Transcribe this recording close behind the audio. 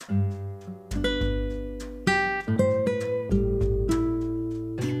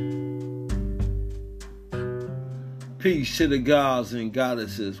Peace to the gods and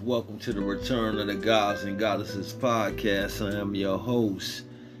goddesses. Welcome to the Return of the Gods and Goddesses podcast. I am your host,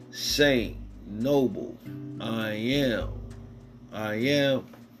 Saint Noble. I am.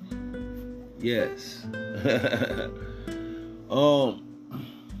 Yes.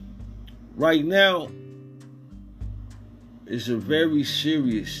 Right now, it's a very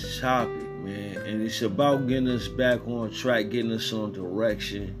serious topic, man, and it's about getting us back on track, getting us on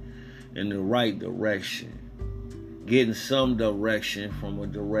direction, in the right direction. Getting some direction from a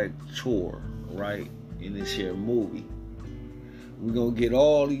director, right, in this here movie. We're going to get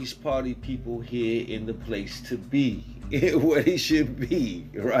all these party people here in the place to be, where they should be,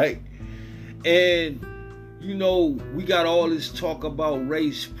 right? And, you know, we got all this talk about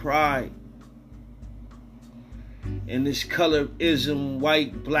race pride and this colorism,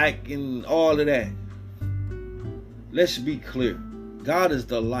 white, black, and all of that. Let's be clear. God is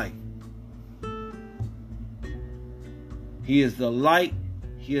the light. He is the light.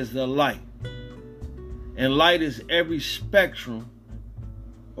 He is the light. And light is every spectrum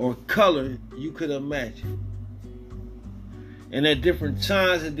or color you could imagine. And at different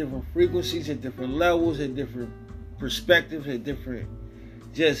times, at different frequencies, at different levels, at different perspectives, at different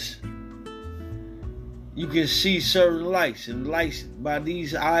you can see certain lights. And lights by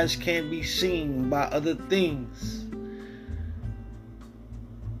these eyes can't be seen by other things.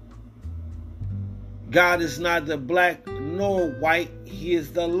 God is neither black nor white. He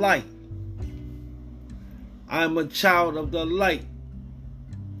is the light. I am a child of the light.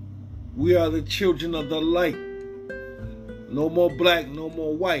 We are the children of the light. No more black, no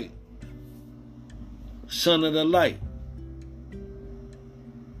more white. Son of the light.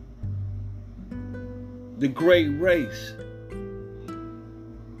 The great race.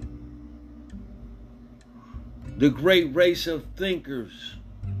 The great race of thinkers.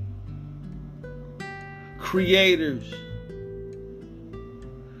 Creators,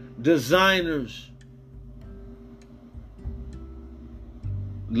 designers,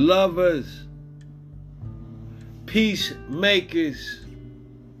 lovers, peacemakers,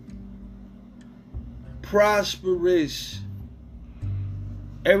 prosperous,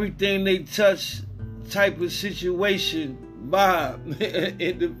 everything they touch type of situation by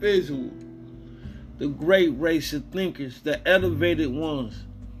individual. The great race of thinkers, the elevated ones.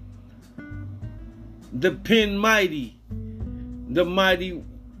 The pen mighty, the mighty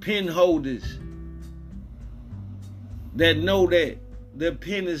pen holders that know that the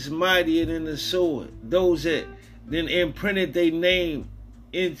pen is mightier than the sword. Those that then imprinted their name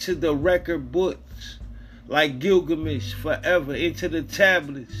into the record books like Gilgamesh forever, into the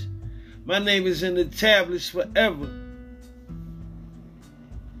tablets. My name is in the tablets forever.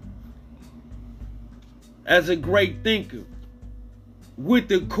 As a great thinker, with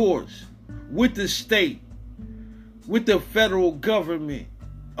the courts, with the state, with the federal government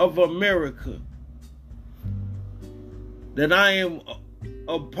of America, that I am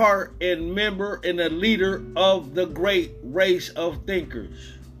a part and member and a leader of the great race of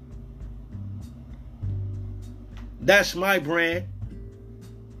thinkers. That's my brand.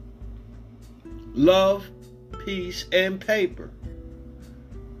 Love, peace, and paper.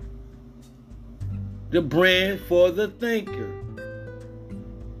 The brand for the thinker.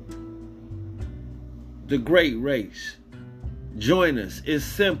 The great race. Join us. It's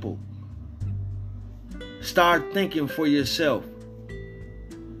simple. Start thinking for yourself.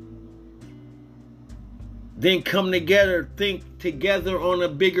 Then come together, think together on a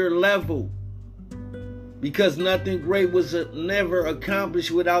bigger level. Because nothing great was never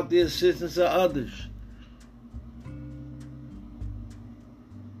accomplished without the assistance of others.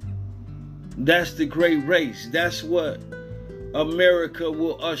 That's the great race. That's what America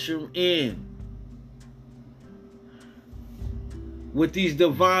will usher in. With these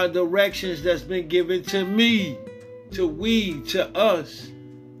divine directions that's been given to me, to we, to us.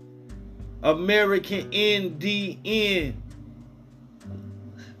 American NDN.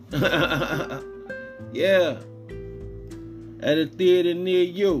 Yeah. At a theater near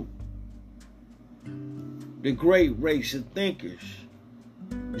you. The great race of thinkers.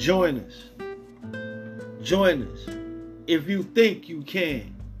 Join us. Join us. If you think you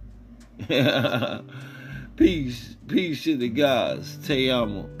can. Peace to the gods. Te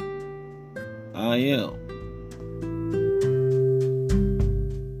amo. I am.